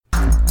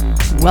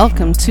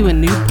Welcome to a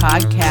new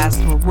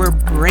podcast where we're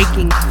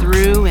breaking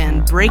through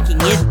and breaking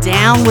it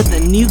down with a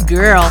new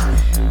girl.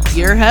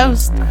 Your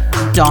host,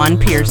 Dawn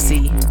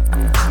Piercy.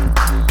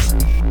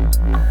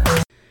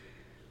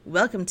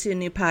 Welcome to a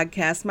new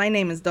podcast. My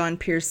name is Dawn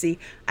Piercy.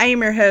 I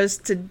am your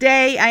host.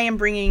 Today I am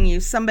bringing you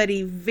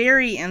somebody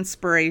very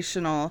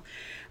inspirational.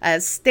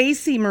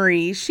 Stacy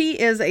Marie. She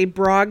is a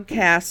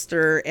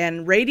broadcaster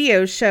and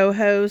radio show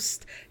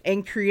host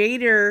and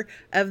creator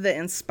of the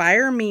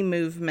Inspire Me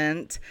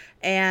movement.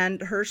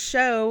 And her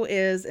show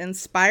is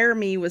Inspire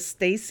Me with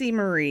Stacy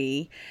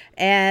Marie.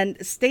 And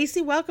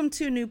Stacy, welcome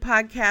to a new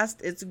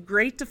podcast. It's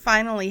great to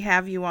finally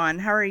have you on.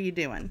 How are you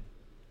doing?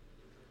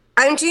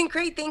 I'm doing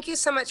great. Thank you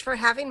so much for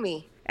having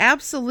me.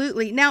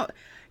 Absolutely. Now,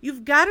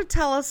 you've got to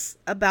tell us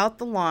about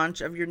the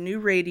launch of your new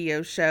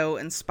radio show,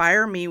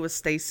 Inspire Me with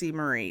Stacy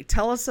Marie.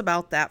 Tell us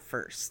about that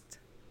first.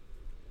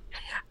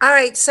 All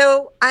right.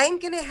 So I'm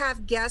going to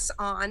have guests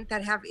on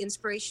that have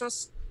inspirational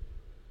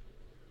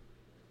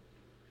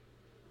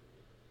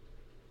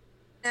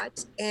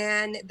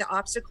and the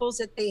obstacles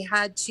that they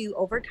had to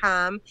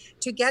overcome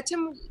to get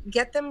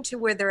them to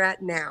where they're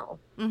at now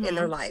in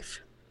their life.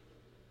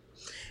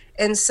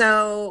 And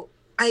so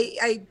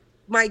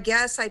my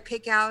guests, I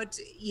pick out,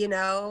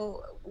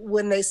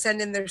 when they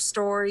send in their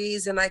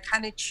stories, and I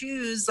kind of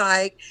choose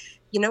like,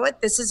 you know what,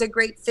 this is a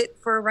great fit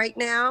for right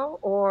now,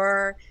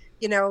 or,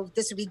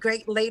 this would be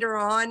great later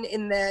on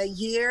in the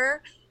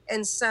year.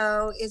 And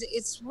so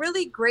it's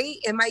really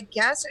great. And my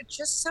guests are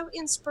just so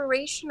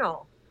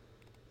inspirational.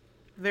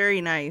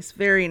 Very nice.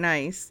 Very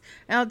nice.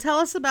 Now tell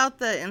us about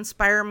the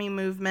Inspire Me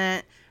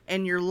movement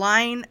and your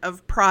line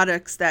of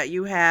products that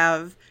you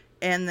have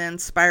and the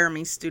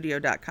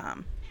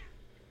InspireMeStudio.com.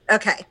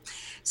 Okay.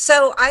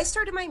 So I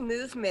started my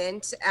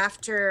movement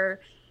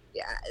after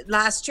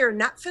last year,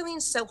 not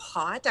feeling so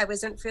hot. I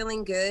wasn't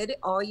feeling good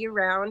all year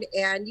round.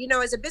 And,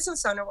 as a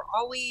business owner, we're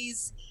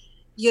always,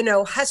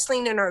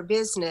 hustling in our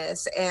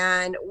business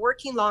and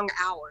working long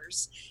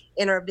hours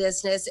in our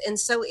business. And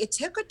so it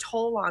took a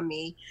toll on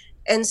me.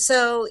 And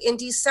so in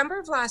December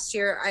of last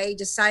year, I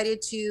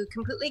decided to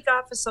completely go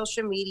off of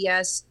social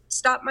media,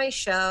 stop my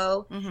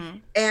show,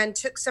 and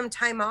took some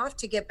time off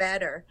to get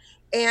better.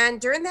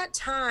 And during that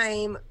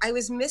time, I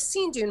was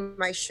missing doing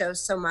my show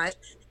so much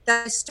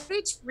that I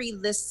started to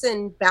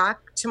re-listen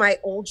back to my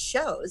old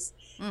shows.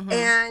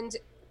 And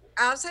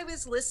as I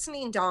was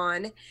listening,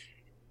 Dawn,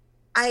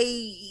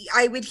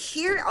 I would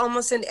hear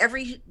almost in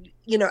every,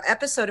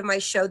 episode of my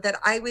show that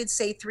I would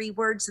say three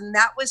words, and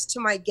that was to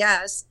my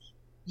guests: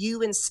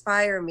 you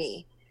inspire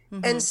me.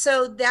 And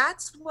so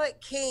that's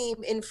what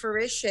came in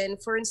fruition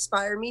for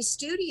Inspire Me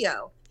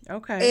Studio.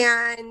 Okay.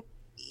 And,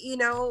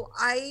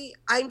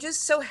 I'm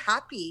just so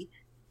happy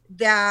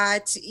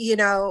that,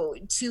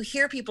 to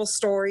hear people's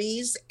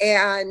stories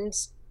and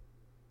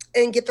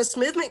get this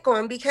movement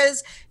going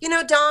because,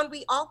 Dawn,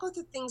 we all go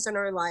through things in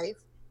our life.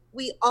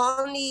 We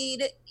all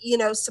need,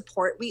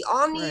 support. We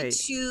all need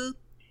to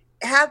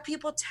have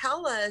people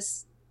tell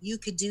us you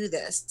could do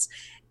this.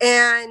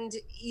 And,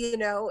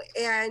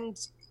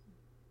 and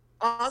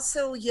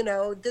also,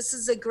 this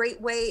is a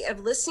great way of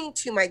listening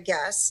to my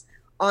guests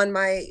on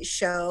my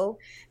show.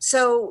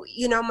 So,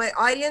 my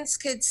audience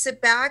could sit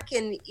back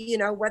and,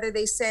 whether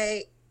they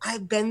say,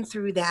 I've been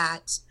through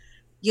that,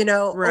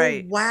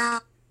 oh,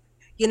 wow,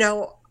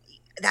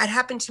 that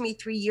happened to me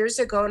 3 years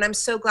ago. And I'm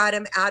so glad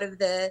I'm out of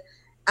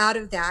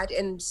that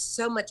and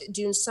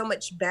doing so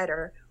much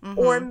better.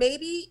 Or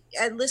maybe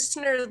a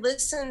listener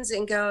listens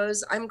and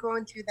goes, I'm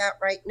going through that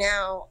right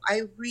now.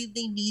 I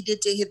really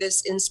needed to hear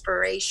this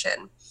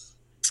inspiration.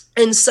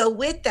 And so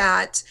with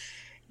that,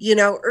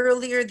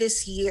 earlier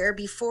this year,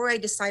 before I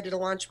decided to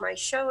launch my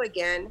show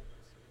again,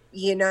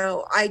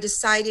 I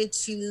decided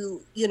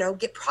to,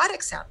 get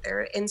products out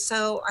there. And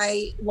so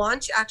I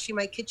launched actually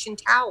my kitchen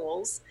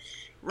towels.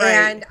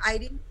 And I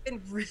didn't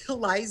even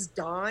realize,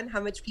 Dawn,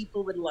 how much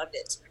people would love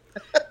it.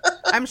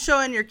 I'm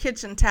showing your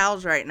kitchen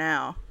towels right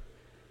now.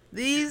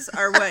 These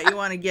are what you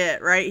want to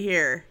get right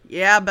here.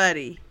 Yeah,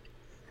 buddy.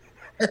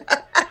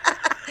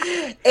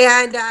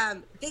 And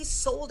they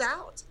sold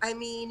out. I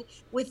mean,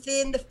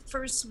 within the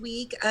first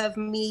week of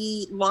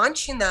me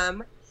launching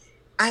them,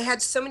 I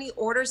had so many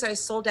orders I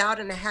sold out,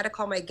 and I had to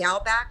call my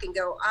gal back and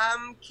go,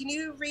 can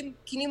you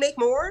make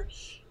more?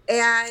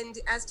 And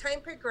as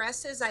time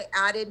progresses, I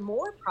added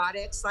more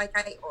products. Like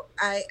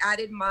I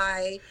added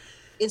my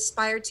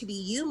Inspired to Be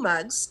You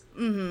mugs.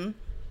 And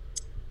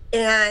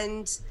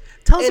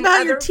tell us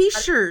about your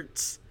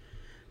t-shirts.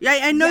 Yeah,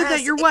 I know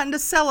that you're wanting to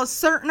sell a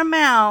certain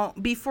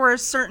amount before a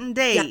certain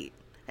date.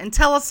 And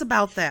tell us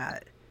about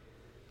that.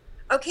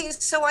 Okay,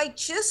 so I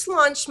just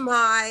launched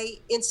my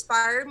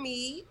Inspire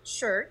Me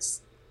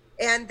shirts,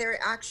 and they're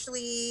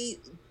actually,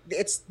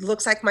 it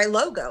looks like my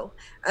logo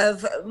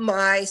of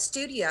my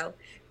studio.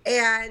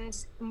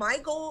 And my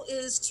goal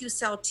is to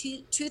sell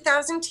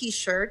 2,000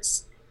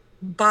 t-shirts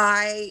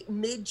by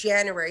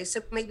mid-January.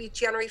 So maybe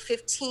January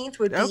 15th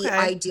would be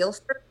ideal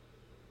for me.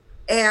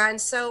 And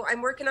so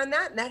I'm working on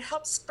that, and that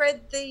helps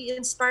spread the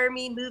Inspire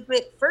Me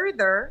movement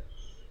further.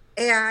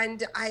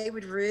 And I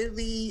would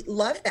really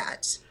love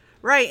that.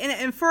 Right.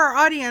 And for our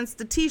audience,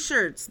 the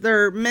t-shirts,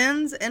 they're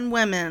men's and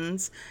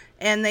women's,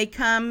 and they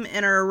come in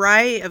an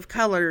array of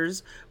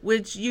colors,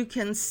 which you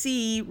can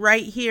see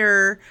right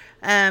here.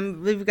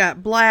 We've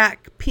got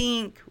black,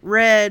 pink,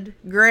 red,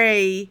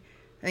 gray,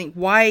 I think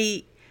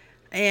white.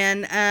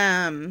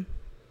 And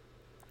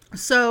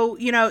so,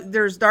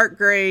 there's dark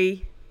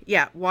gray,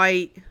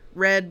 white,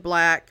 red,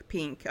 black,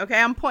 pink. Okay,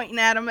 I'm pointing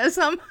at them as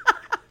I'm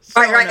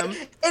showing them.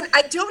 And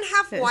I don't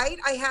have white.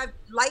 I have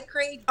light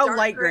gray, dark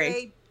light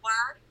gray,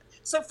 black.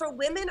 So for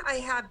women, I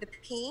have the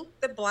pink,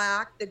 the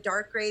black, the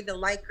dark gray, the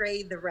light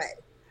gray, the red.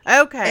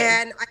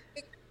 Okay. And I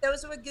think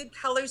those are good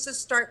colors to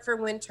start for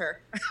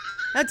winter.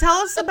 Now tell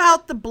us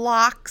about the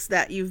blocks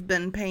that you've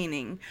been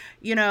painting.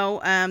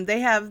 They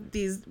have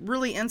these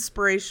really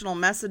inspirational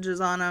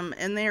messages on them,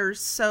 and they're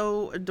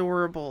so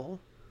adorable.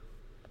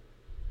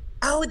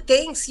 Oh,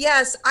 thanks.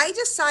 Yes, I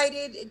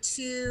decided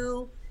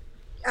to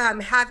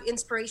have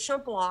inspirational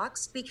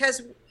blocks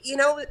because,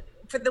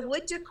 for the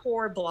wood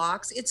decor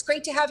blocks, it's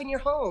great to have in your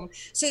home.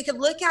 So you can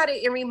look at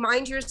it and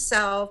remind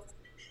yourself,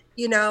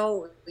 you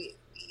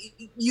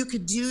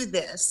could do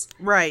this.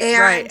 Right,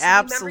 right,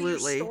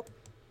 absolutely.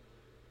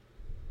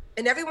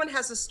 And everyone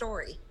has a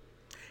story.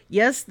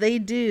 Yes, they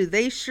do.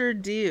 They sure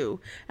do.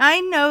 I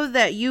know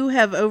that you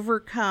have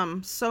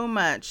overcome so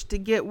much to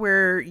get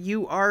where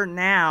you are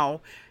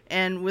now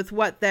and with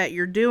what that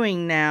you're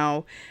doing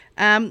now.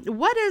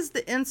 What is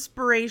the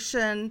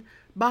inspiration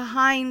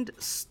behind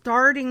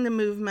starting the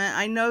movement?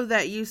 I know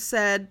that you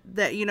said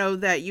that,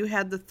 that you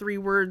had the 3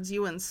 words,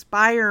 you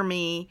inspire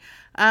me.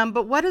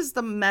 But what is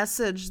the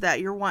message that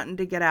you're wanting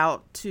to get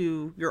out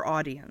to your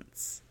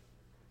audience?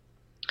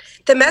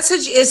 The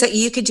message is that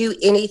you could do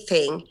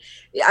anything,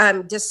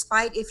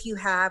 despite if you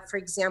have, for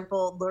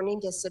example, learning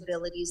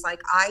disabilities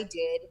like I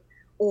did,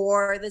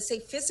 or let's say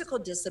physical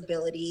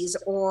disabilities,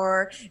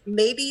 or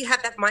maybe you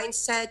have that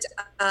mindset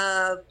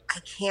of, I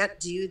can't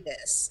do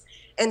this.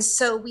 And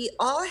so we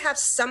all have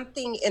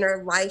something in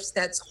our lives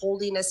that's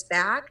holding us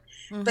back,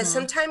 but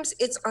sometimes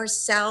it's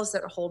ourselves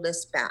that hold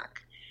us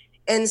back.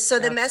 And so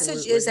the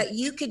message is that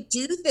you could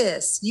do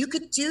this. You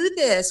could do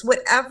this.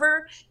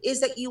 Whatever is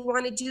that you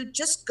want to do,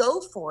 just go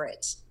for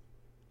it.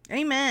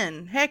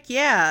 Amen. Heck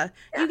yeah.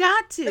 You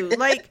got to.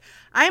 Like,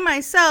 I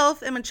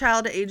myself am a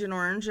child of Agent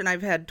Orange, and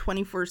I've had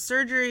 24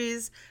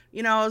 surgeries.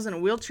 I was in a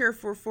wheelchair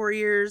for 4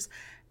 years.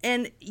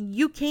 And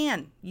you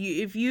can.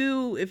 If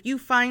you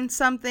find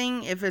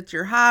something, if it's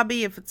your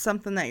hobby, if it's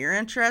something that you're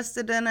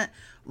interested in it,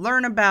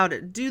 learn about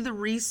it, do the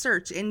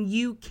research, and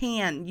you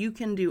can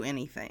do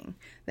anything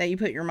that you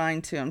put your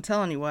mind to. I'm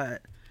telling you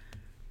what.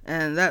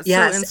 And that's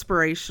so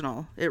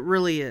inspirational. It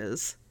really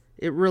is.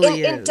 It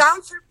really is.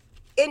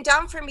 And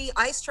down for me,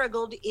 I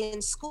struggled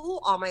in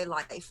school all my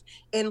life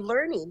in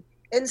learning.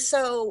 And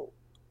so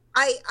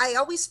I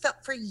always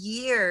felt for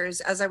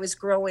years as I was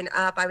growing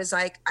up, I was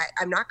like,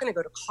 I'm not going to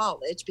go to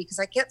college because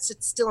I can't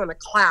sit still in a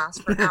class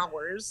for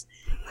hours.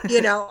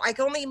 I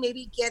can only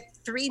maybe get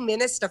 3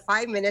 minutes to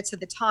 5 minutes at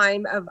the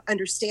time of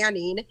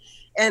understanding.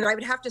 And I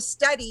would have to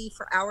study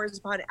for hours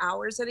upon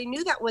hours. And I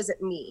knew that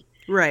wasn't me.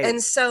 Right.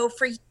 And so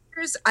for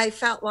years, I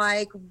felt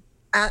like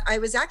I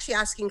was actually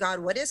asking God,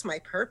 what is my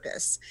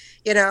purpose?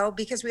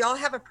 Because we all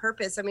have a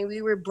purpose. I mean,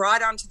 we were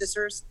brought onto this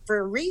earth for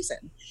a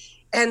reason.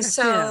 And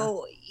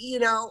so,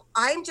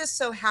 I'm just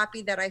so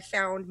happy that I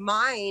found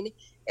mine,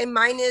 and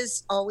mine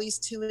is always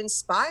to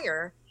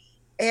inspire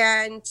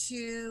and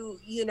to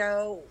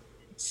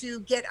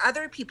get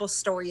other people's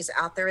stories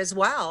out there as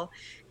well.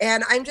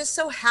 And I'm just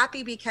so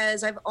happy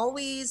because I've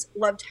always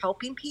loved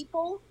helping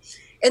people.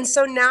 And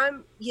so now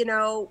I'm,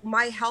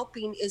 my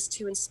helping is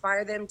to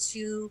inspire them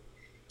to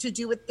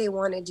do what they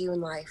want to do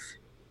in life.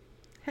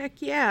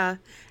 Heck yeah.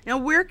 Now,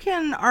 where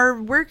can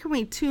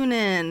we tune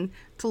in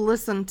to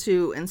listen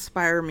to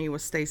Inspire Me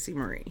with Stacey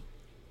Marie?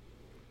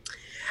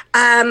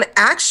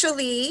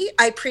 Actually,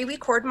 I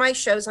pre-record my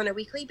shows on a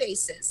weekly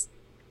basis,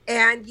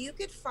 and you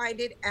could find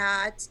it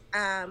at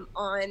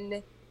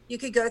you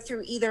could go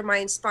through either my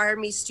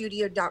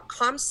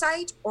inspiremestudio.com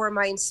site or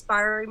my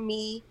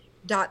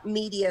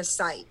inspireme.media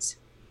site.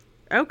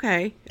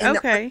 Okay.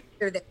 Okay.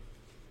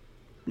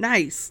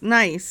 Nice.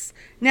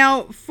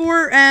 Now,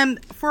 for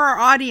our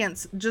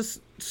audience,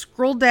 just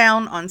scroll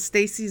down on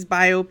Stacey's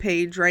bio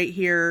page right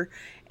here,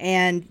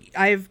 and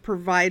I've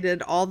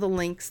provided all the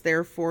links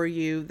there for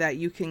you that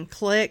you can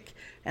click,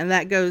 and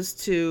that goes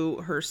to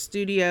her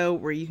studio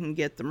where you can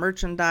get the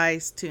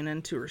merchandise, tune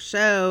into her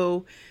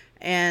show,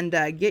 and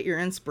get your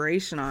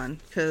inspiration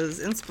on, because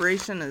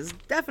inspiration is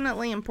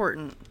definitely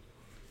important.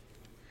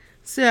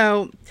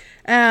 So,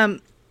 now,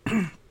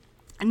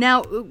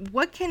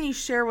 what can you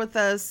share with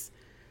us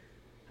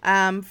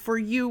for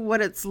you,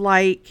 what it's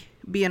like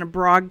being a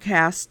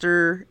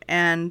broadcaster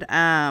and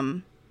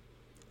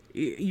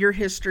your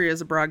history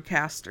as a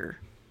broadcaster?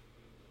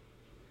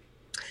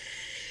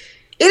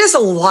 It is a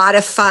lot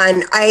of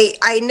fun.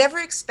 I never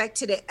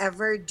expected to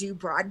ever do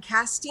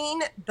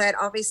broadcasting, but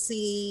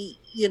obviously,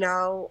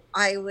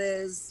 I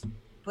was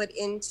put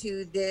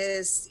into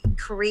this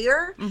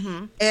career,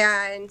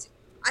 and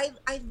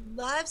I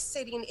love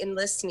sitting and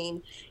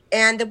listening.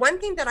 And the one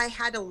thing that I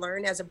had to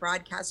learn as a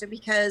broadcaster,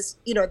 because,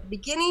 at the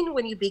beginning,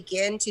 when you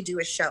begin to do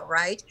a show,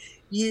 right,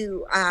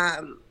 you,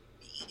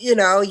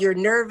 you're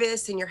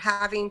nervous and you're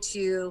having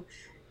to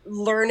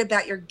learn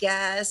about your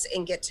guests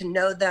and get to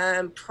know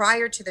them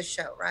prior to the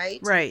show, right?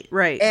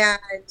 Right.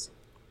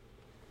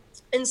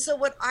 And so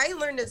what I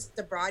learned as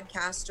the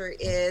broadcaster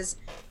is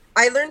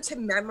I learned to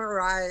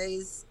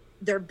memorize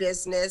their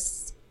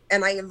business,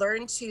 and I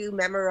learned to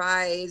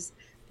memorize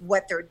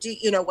what they're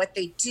what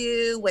they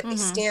do, what they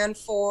stand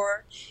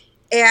for,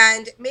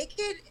 and make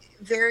it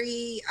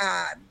very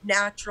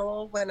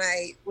natural when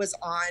I was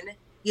on,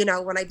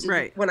 when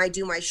I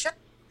do my show.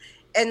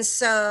 And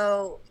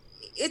so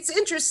it's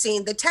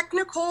interesting. The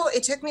technical,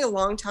 it took me a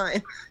long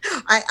time.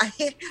 I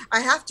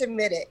have to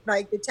admit it.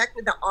 Like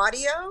the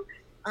audio.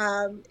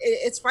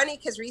 It's funny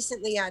because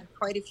recently I had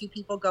quite a few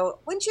people go,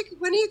 when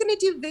are you going to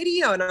do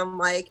video? And I'm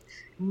like,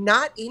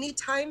 not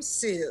anytime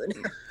soon.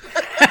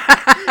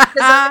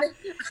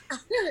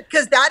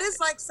 Because that is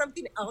like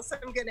something else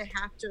I'm going to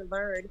have to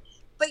learn.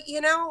 But,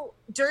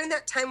 during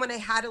that time when I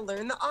had to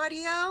learn the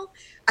audio,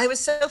 I was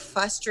so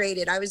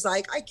frustrated. I was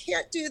like, I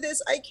can't do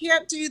this. I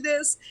can't do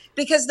this.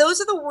 Because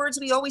those are the words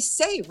we always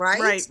say,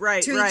 right?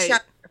 Right. Each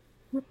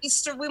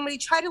other. When we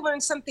try to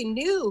learn something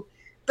new.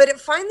 But it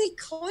finally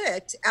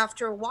clicked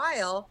after a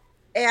while.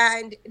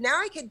 And now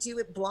I could do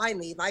it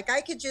blindly. Like I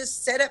could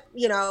just set up,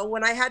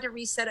 when I had to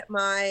reset up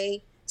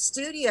my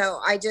studio,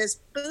 I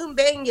just boom,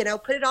 bang,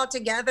 put it all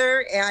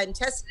together and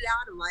tested it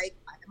out. I'm like,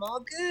 I'm all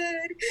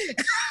good.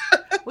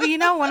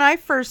 Well, when I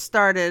first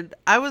started,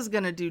 I was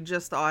going to do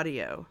just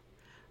audio.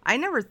 I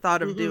never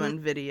thought of doing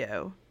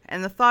video.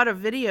 And the thought of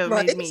video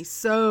made me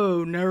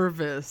so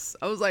nervous.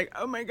 I was like,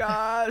 oh my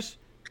gosh.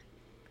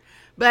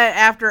 But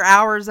after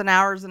hours and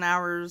hours and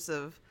hours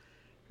of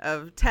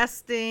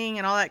testing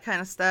and all that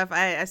kind of stuff,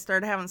 I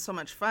started having so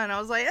much fun. I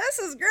was like, this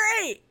is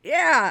great.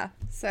 Yeah.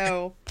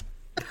 So.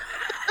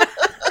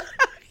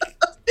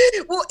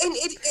 Well, and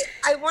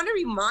I want to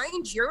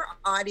remind your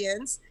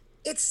audience,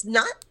 it's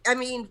not,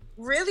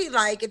 really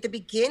like at the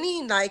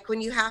beginning, like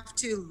when you have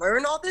to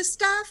learn all this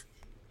stuff,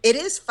 it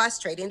is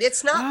frustrating.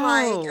 It's not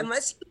like,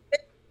 unless you've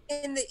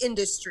been in the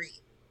industry,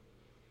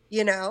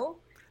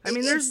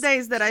 there's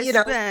days that I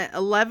spent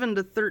 11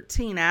 to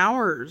 13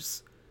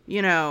 hours,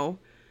 on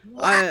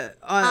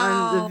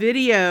the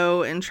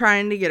video and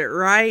trying to get it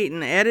right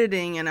and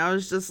editing. And I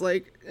was just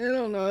like, I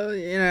don't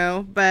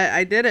know, but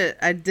I did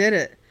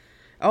it.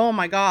 Oh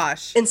my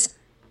gosh.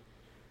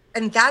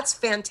 And that's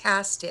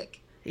fantastic.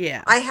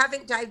 Yeah. I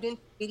haven't dived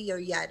into video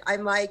yet.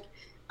 I'm like,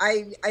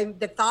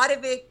 the thought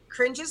of it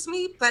cringes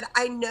me, but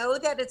I know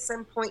that at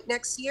some point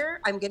next year,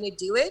 I'm going to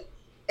do it.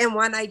 And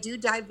when I do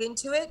dive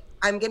into it,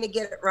 I'm going to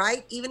get it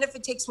right. Even if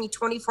it takes me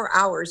 24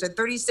 hours or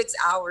 36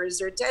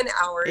 hours or 10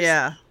 hours,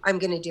 I'm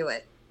going to do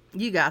it.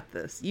 You got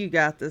this. You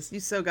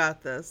so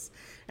got this.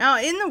 Now,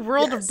 in the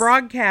world of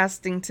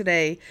broadcasting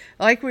today,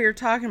 like we were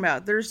talking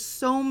about, there's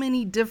so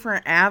many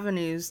different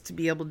avenues to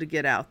be able to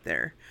get out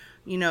there.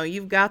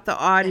 You've got the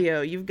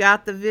audio, you've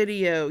got the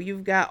video,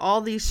 you've got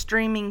all these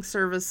streaming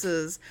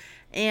services,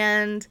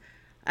 and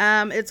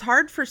it's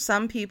hard for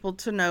some people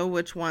to know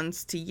which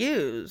ones to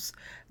use.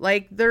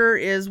 Like there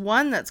is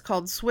one that's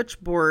called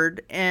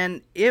Switchboard,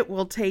 and it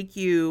will take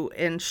you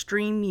and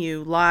stream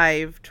you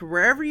live to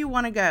wherever you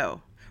want to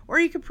go. Or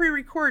you can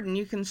pre-record and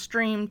you can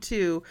stream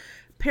to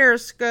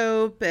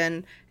Periscope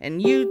and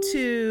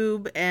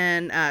YouTube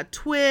and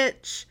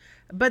Twitch.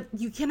 But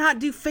you cannot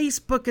do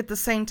Facebook at the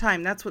same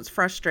time. That's what's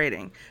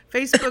frustrating.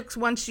 Facebook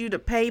wants you to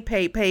pay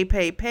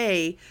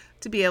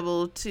to be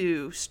able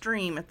to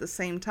stream at the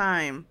same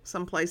time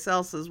someplace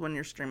else is when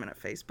you're streaming at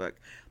Facebook.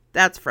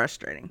 That's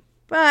frustrating.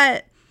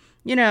 But,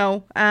 but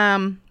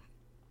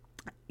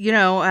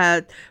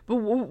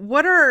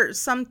what are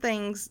some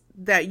things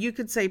that you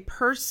could say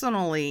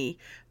personally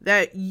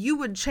that you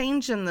would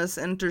change in this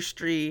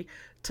industry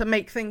to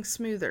make things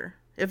smoother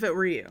if it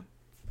were you?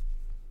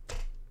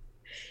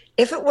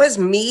 If it was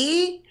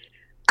me,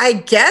 I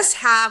guess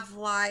have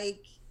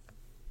like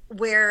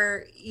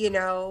where,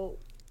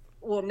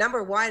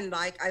 number one,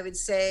 like I would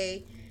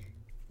say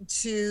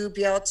to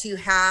be able to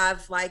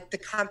have like the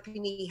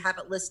company have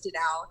it listed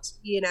out,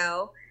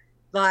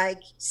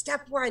 like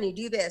step one, you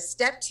do this,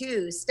 step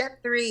two,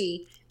 step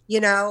three,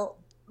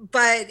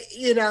 but,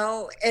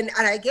 and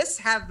I guess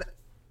have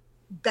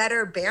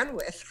better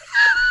bandwidth,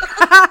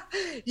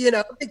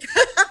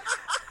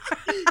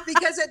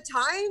 because at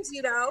times,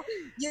 you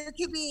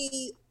could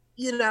be,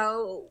 in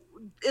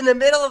the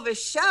middle of a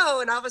show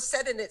and all of a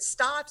sudden it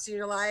stops and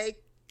you're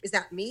like, is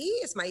that me?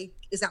 Is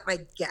that my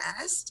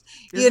guest?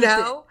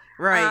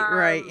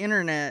 Right.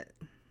 Internet.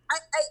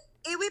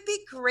 It would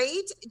be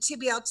great to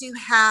be able to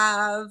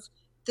have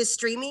the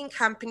streaming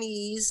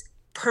companies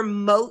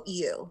promote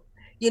you,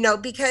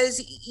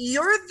 because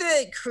you're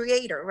the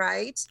creator,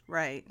 right?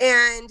 Right.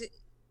 And,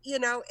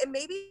 and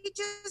maybe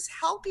just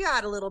help you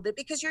out a little bit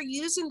because you're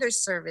using their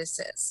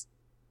services.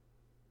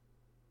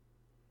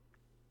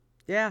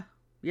 Yeah.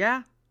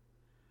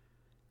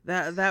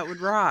 That would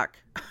rock.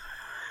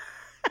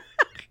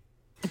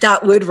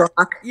 That would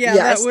rock. Yeah,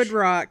 yes. That would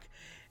rock.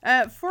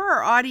 For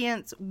our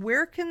audience,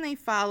 where can they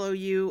follow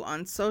you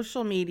on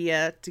social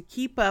media to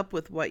keep up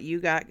with what you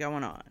got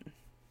going on?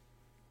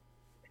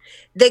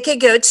 They could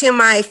go to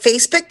my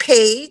Facebook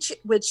page,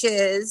 which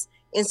is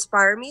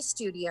Inspire Me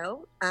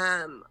Studio.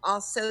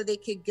 Also, they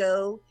could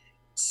go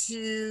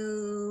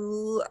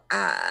to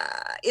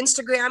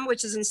Instagram,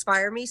 which is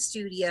Inspire Me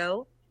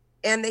Studio.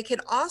 And they could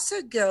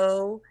also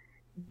go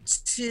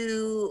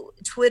to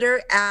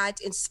Twitter at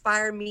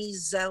Inspire Me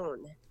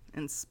Zone.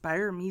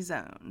 Inspire Me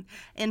Zone.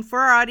 And for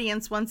our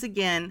audience, once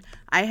again,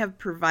 I have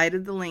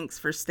provided the links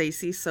for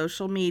Stacy's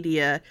social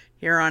media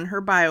here on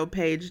her bio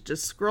page.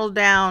 Just scroll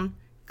down,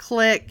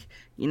 click.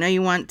 You know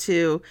you want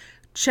to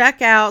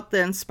check out the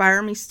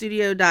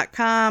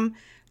inspiremestudio.com.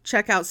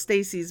 Check out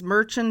Stacy's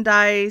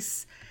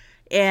merchandise.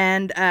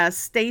 And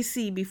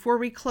Stacy, before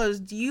we close,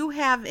 do you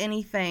have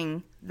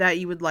anything that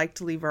you would like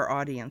to leave our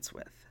audience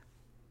with?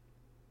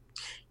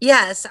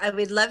 Yes, I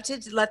would love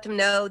to let them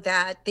know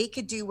that they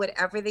could do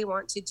whatever they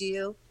want to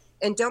do,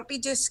 and don't be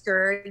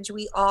discouraged.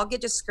 We all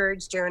get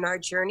discouraged during our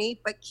journey,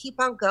 but keep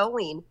on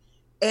going.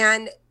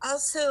 And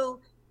also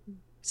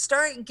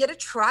get a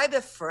tribe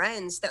of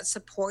friends that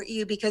support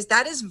you, because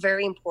that is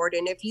very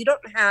important. If you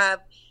don't have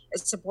a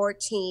support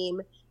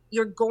team,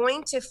 you're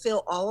going to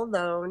feel all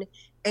alone,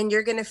 and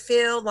you're going to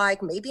feel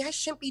like maybe I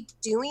shouldn't be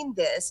doing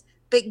this.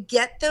 But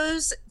get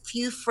those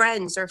few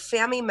friends or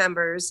family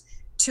members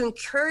to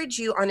encourage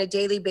you on a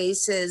daily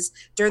basis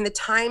during the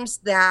times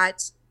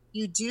that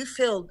you do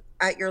feel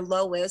at your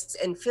lowest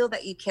and feel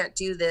that you can't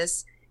do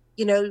this.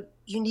 You know,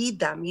 you need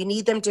them. You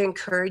need them to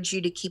encourage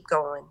you to keep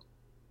going.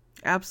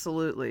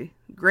 Absolutely.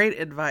 Great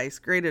advice.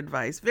 Great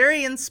advice.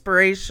 Very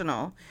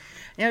inspirational.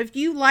 Now, if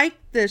you like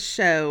this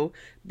show,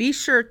 be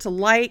sure to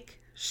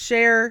like,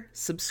 share,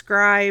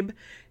 subscribe,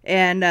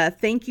 and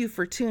thank you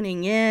for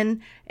tuning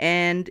in.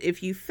 And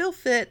if you feel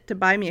fit to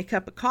buy me a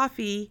cup of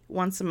coffee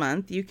once a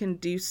month, you can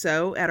do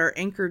so at our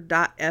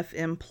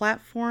Anchor.fm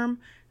platform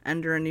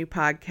under a new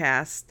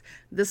podcast.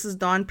 This is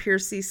Dawn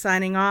Piercy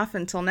signing off.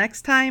 Until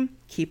next time,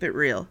 keep it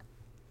real.